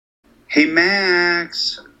Hey,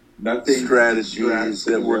 Max. Nothing strategies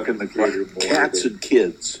that work in the classroom. Cats and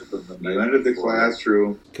kids. You enter the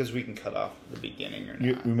classroom. Because we can cut off the beginning or not.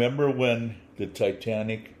 You remember when the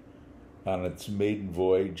Titanic, on its maiden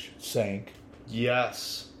voyage, sank?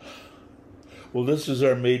 Yes. Well, this is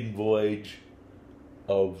our maiden voyage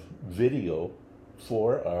of video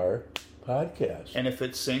for our podcast. And if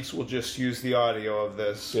it sinks, we'll just use the audio of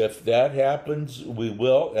this. If that happens, we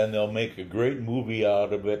will, and they'll make a great movie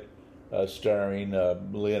out of it, starring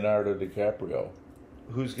Leonardo DiCaprio.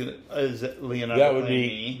 Who's gonna? Is it Leonardo?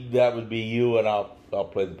 That would be you, and I'll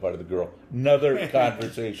play the part of the girl. Another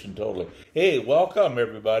conversation, totally. Hey, welcome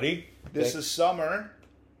everybody. This is summer.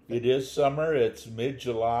 It is summer. It's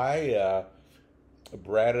mid-July.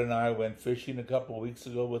 Brad and I went fishing a couple weeks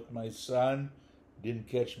ago with my son. Didn't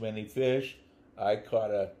catch many fish. I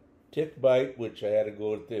caught a tick bite, which I had to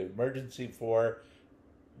go to the emergency for.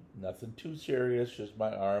 Nothing too serious, just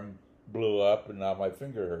my arm blew up and now my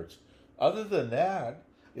finger hurts. Other than that,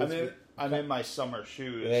 I'm in my summer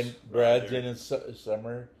shoes. And Brad's in his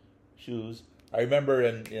summer shoes. I remember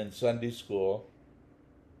in Sunday school,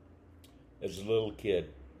 as a little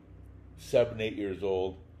kid, 7, 8 years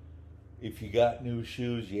old, if you got new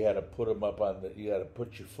shoes, you had to put them up you had to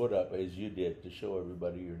put your foot up as you did to show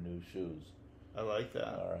everybody your new shoes. I like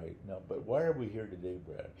that. All right. No, but why are we here today,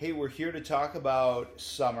 Brad? Hey, we're here to talk about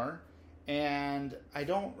summer, and I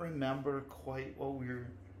don't remember quite what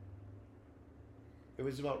it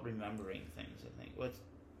was about remembering things, I think.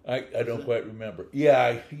 I don't quite remember.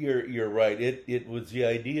 Yeah, you're right. It was the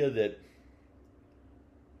idea that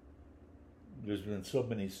there's been so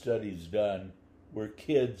many studies done where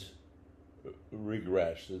kids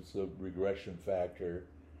regress. It's a regression factor.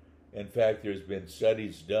 In fact, there's been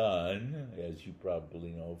studies done, as you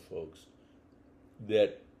probably know, folks,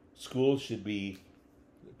 that school should be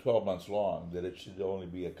 12 months long, that it should only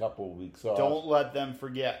be a couple of weeks off. Don't let them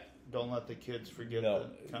forget. Don't let the kids forget the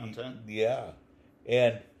content. Yeah.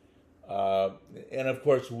 And of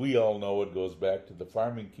course, we all know it goes back to the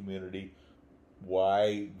farming community,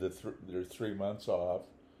 why there's 3 months off,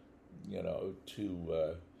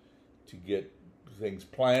 to get things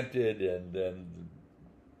planted and then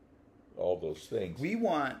all those things. We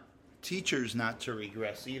want teachers not to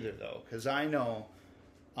regress either, though, because I know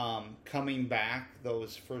coming back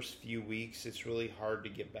those first few weeks, it's really hard to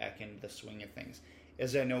get back into the swing of things,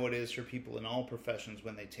 as I know it is for people in all professions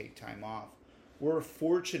when they take time off. We're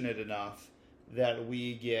fortunate enough that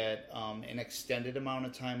we get an extended amount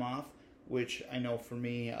of time off, which I know for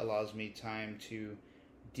me allows me time to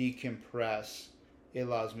decompress. It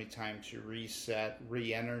allows me time to reset,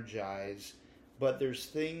 re-energize. But there's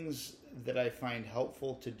things that I find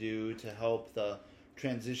helpful to do to help the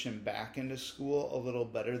transition back into school a little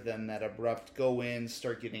better than that abrupt go in,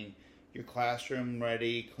 start getting your classroom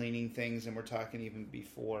ready, cleaning things, and we're talking even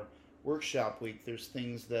before workshop week. There's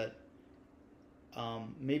things that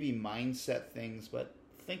maybe mindset things, but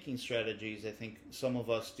thinking strategies I think some of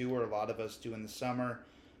us do, or a lot of us do in the summer,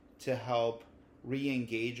 to help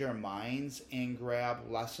re-engage our minds and grab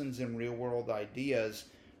lessons and real-world ideas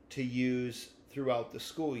to use throughout the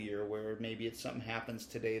school year, where maybe it's something happens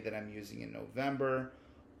today that I'm using in November,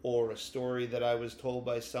 or a story that I was told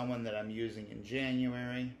by someone that I'm using in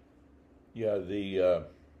January. Yeah,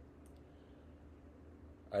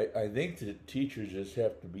 I think that teachers just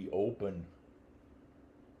have to be open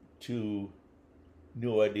to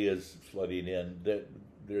new ideas flooding in. That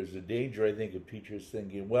there's a danger, I think, of teachers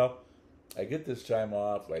thinking, well, I get this time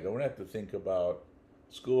off, I don't have to think about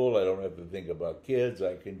school, I don't have to think about kids,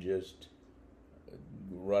 I can just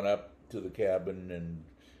run up to the cabin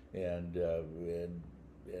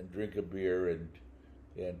and drink a beer and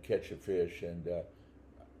catch a fish, and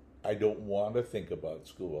I don't want to think about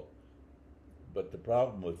school. But the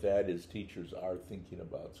problem with that is teachers are thinking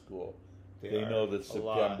about school. They know that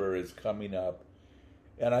September is coming up,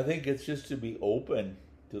 and I think it's just to be open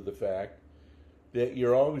to the fact that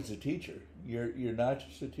you're always a teacher. You're not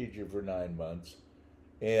just a teacher for 9 months,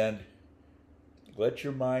 and let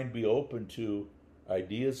your mind be open to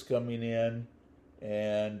ideas coming in,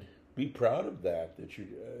 and be proud of that you're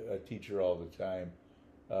a teacher all the time,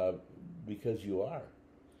 because you are.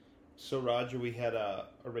 So Roger, we had a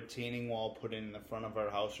retaining wall put in the front of our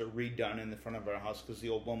house, or redone in the front of our house, because the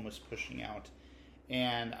old one was pushing out.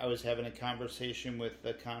 And I was having a conversation with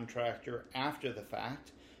the contractor after the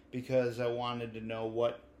fact, because I wanted to know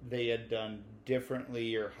what they had done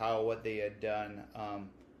differently, or how what they had done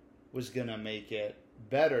was going to make it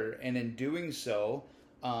better. And in doing so,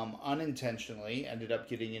 unintentionally ended up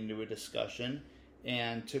getting into a discussion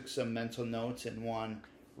and took some mental notes and one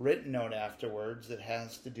written note afterwards that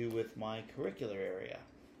has to do with my curricular area.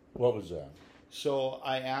 What was that? So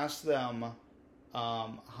I asked them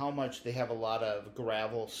how much. They have a lot of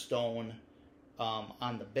gravel, stone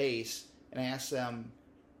on the base, and I asked them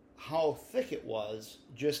how thick it was,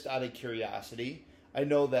 just out of curiosity. I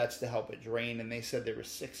know that's to help it drain, and they said there was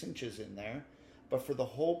 6 inches in there. But for the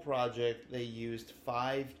whole project, they used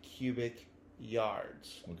 5 cubic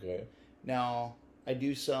yards. Okay. Now, I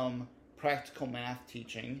do some practical math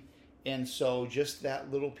teaching, and so just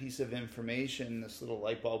that little piece of information, this little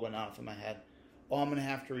light bulb went off in my head. Oh, I'm going to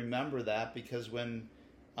have to remember that, because when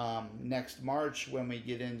next March, when we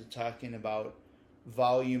get into talking about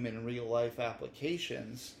volume in real life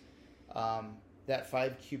applications, that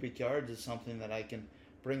 5 cubic yards is something that I can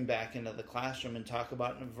bring back into the classroom and talk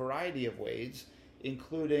about in a variety of ways,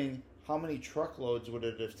 including how many truckloads would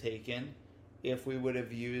it have taken if we would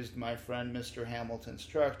have used my friend Mr. Hamilton's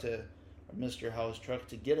truck or Mr. Howe's truck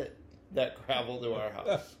to get that gravel to our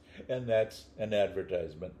house. And that's an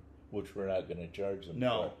advertisement, which we're not going to charge them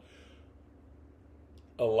No.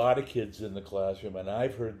 for. A lot of kids in the classroom, and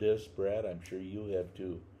I've heard this, Brad, I'm sure you have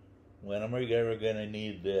too. When am I ever going to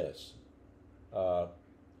need this?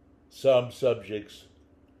 Some subjects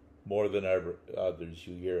more than others,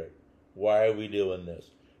 you hear it. Why are we doing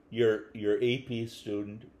this? Your AP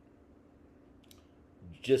student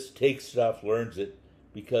just takes stuff, learns it,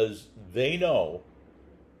 because they know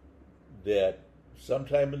that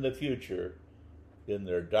sometime in the future, in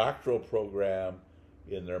their doctoral program,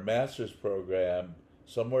 in their master's program,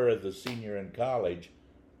 somewhere at the senior in college,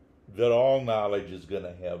 that all knowledge is going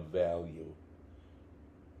to have value.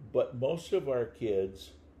 But most of our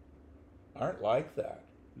kids aren't like that.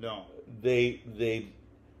 No. They've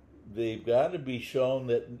got to be shown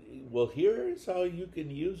that, well, here's how you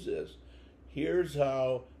can use this. Here's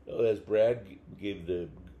how, as Brad gave the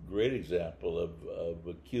great example of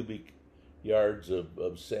cubic yards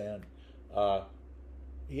of sand.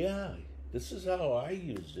 Yeah, this is how I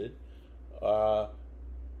used it.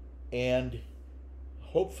 And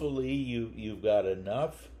hopefully you've got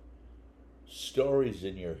enough stories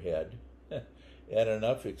in your head and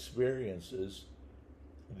enough experiences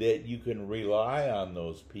that you can rely on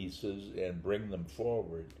those pieces and bring them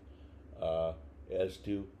forward as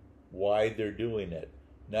to why they're doing it.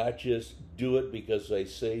 Not just do it because they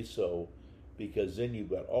say so, because then you've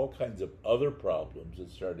got all kinds of other problems that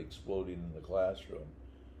start exploding in the classroom.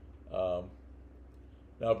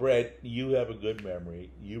 Now, Brad, you have a good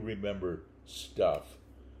memory. You remember stuff.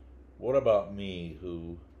 What about me,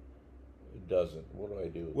 who doesn't? What do I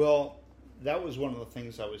do? Well, that was one of the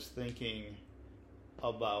things I was thinking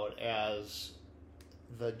about as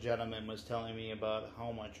the gentleman was telling me about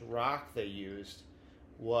how much rock they used,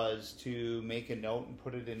 was to make a note and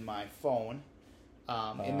put it in my phone,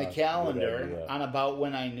 in the calendar, on about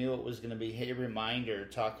when I knew it was going to be, hey, reminder,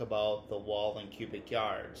 talk about the wall in cubic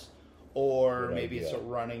yards. Or Good maybe idea. it's a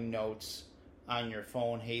running notes on your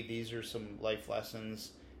phone, hey, these are some life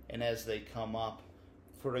lessons, and as they come up,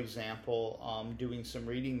 for example, doing some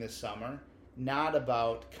reading this summer, not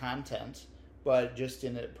about content, but just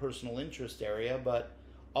in a personal interest area. But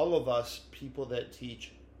all of us people that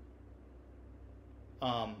teach,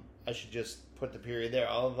 I should just put the period there,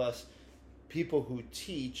 all of us people who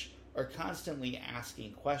teach are constantly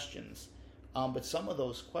asking questions. But some of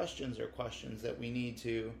those questions are questions that we need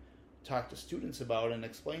to talk to students about and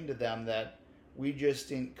explain to them that we just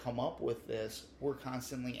didn't come up with this. We're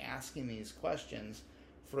constantly asking these questions.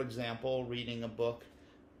 For example, reading a book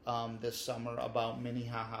this summer about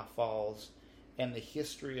Minnehaha Falls and the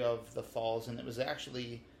history of the falls, and it was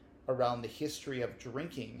actually around the history of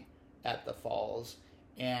drinking at the falls.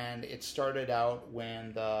 And it started out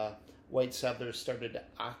when the white settlers started to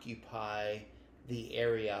occupy the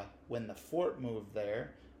area when the fort moved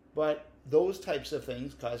there. But those types of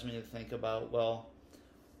things caused me to think about, well,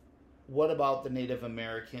 what about the Native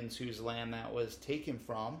Americans whose land that was taken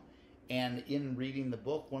from? And in reading the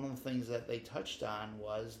book, one of the things that they touched on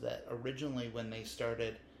was that originally when they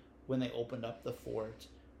opened up the fort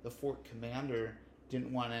commander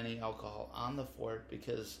didn't want any alcohol on the fort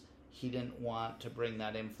because he didn't want to bring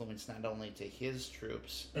that influence not only to his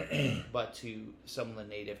troops, but to some of the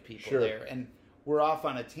native people there. And we're off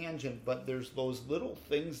on a tangent, but there's those little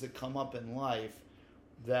things that come up in life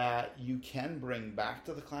that you can bring back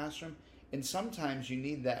to the classroom. And sometimes you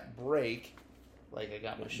need that break, like I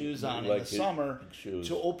got my shoes on in the summer,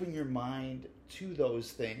 to open your mind to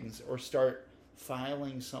those things or start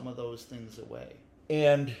filing some of those things away.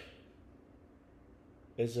 And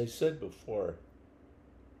as I said before,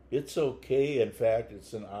 it's okay. In fact,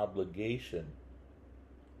 it's an obligation,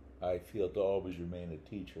 I feel, to always remain a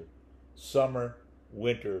teacher. Summer,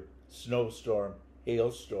 winter, snowstorm,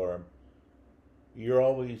 hailstorm, you're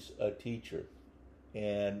always a teacher,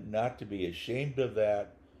 and not to be ashamed of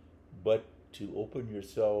that, but to open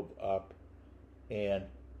yourself up and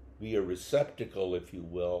be a receptacle, if you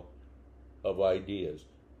will, of ideas.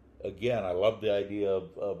 Again, I love the idea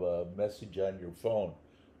of a message on your phone,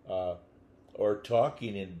 or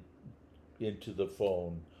talking into the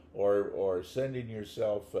phone, or sending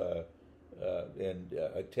yourself a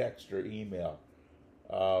text or email.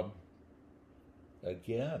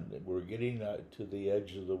 Again, we're getting to the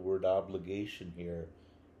edge of the word obligation here.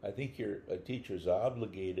 I think a teacher's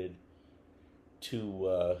obligated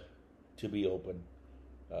to be open,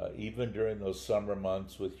 even during those summer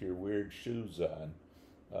months with your weird shoes on,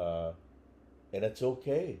 and it's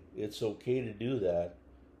okay. It's okay to do that.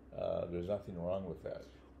 There's nothing wrong with that.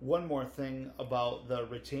 One more thing about the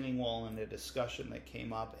retaining wall in a discussion that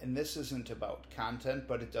came up, and this isn't about content,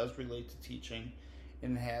 but it does relate to teaching,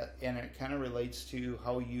 and it kind of relates to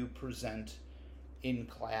how you present in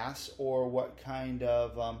class, or what kind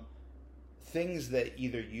of things that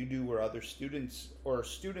either you do or other students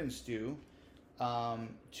do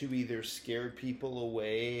to either scare people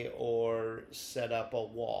away or set up a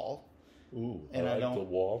wall. Ooh, and I like the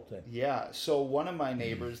wall thing. Yeah, so one of my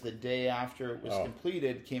neighbors, the day after it was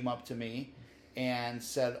completed, came up to me and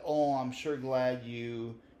said, "Oh, I'm sure glad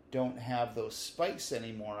you don't have those spikes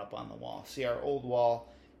anymore up on the wall." See, our old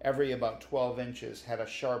wall, every about 12 inches, had a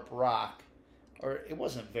sharp rock, or it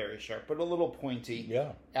wasn't very sharp, but a little pointy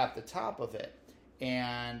at the top of it.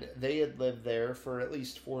 And they had lived there for at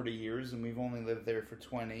least 40 years, and we've only lived there for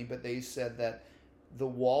 20, but they said that the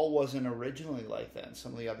wall wasn't originally like that. And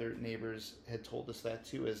some of the other neighbors had told us that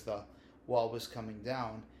too, as the wall was coming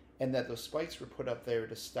down, and that those spikes were put up there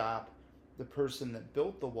to stop the person that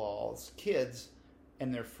built the walls, kids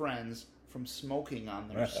and their friends, from smoking on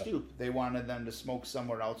their stoop. They wanted them to smoke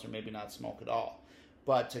somewhere else, or maybe not smoke at all,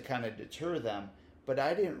 but to kind of deter them. But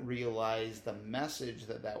I didn't realize the message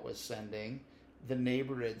that was sending. The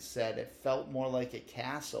neighbor had said it felt more like a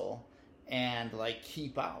castle and like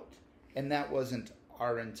keep out. And that wasn't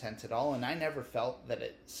our intent at all. And I never felt that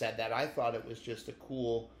it said that. I thought it was just a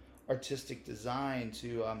cool artistic design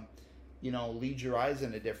to, lead your eyes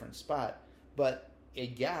in a different spot. But I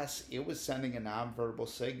guess it was sending a nonverbal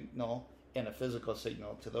signal and a physical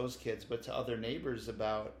signal to those kids, but to other neighbors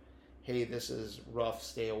about, hey, this is rough,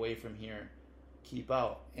 stay away from here, keep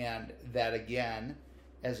out. And that, again,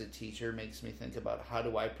 as a teacher, makes me think about how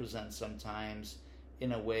do I present sometimes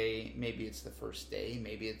in a way, maybe it's the first day,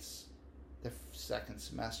 maybe it's the second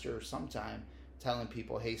semester, or sometime telling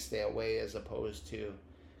people, hey, stay away, as opposed to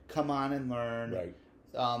come on and learn.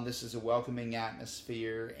 Right. This is a welcoming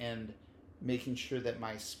atmosphere, and making sure that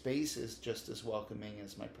my space is just as welcoming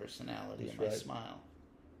as my personality. That's and my smile.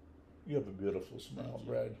 You have a beautiful smile,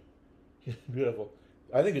 Brad. Beautiful.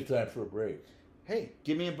 I think it's time for a break. Hey,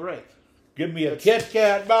 give me a break. Give me a Kit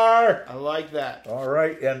Kat bar. I like that. All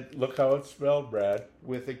right, and look how it's spelled, Brad.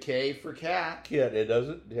 With a K for cat. Kit. It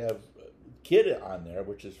doesn't have kid on there,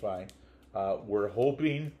 which is fine. We're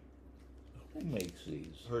hoping. Who makes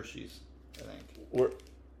these? Hershey's, I think.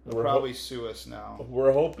 They'll probably sue us now.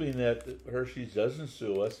 We're hoping that Hershey's doesn't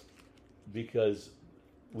sue us, because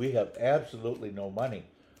we have absolutely no money.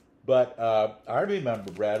 But I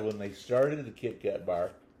remember, Brad, when they started the Kit Kat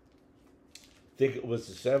bar, I think it was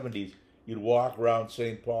the 70s, you'd walk around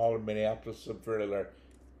St. Paul or Minneapolis, some further,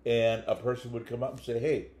 and a person would come up and say,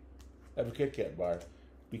 hey, have a Kit Kat bar.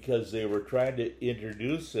 Because they were trying to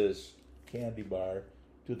introduce this candy bar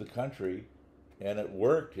to the country, and it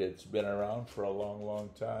worked. It's been around for a long, long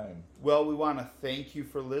time. Well, we want to thank you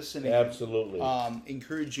for listening. Absolutely.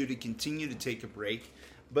 Encourage you to continue to take a break,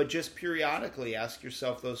 but just periodically ask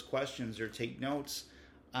yourself those questions or take notes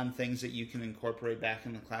on things that you can incorporate back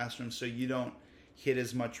in the classroom, so you don't hit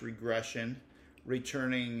as much regression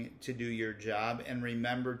returning to do your job. And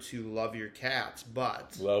remember to love your cats,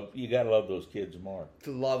 but you gotta love those kids more.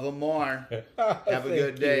 To love them more. Have a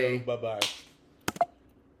good day. Bye-bye.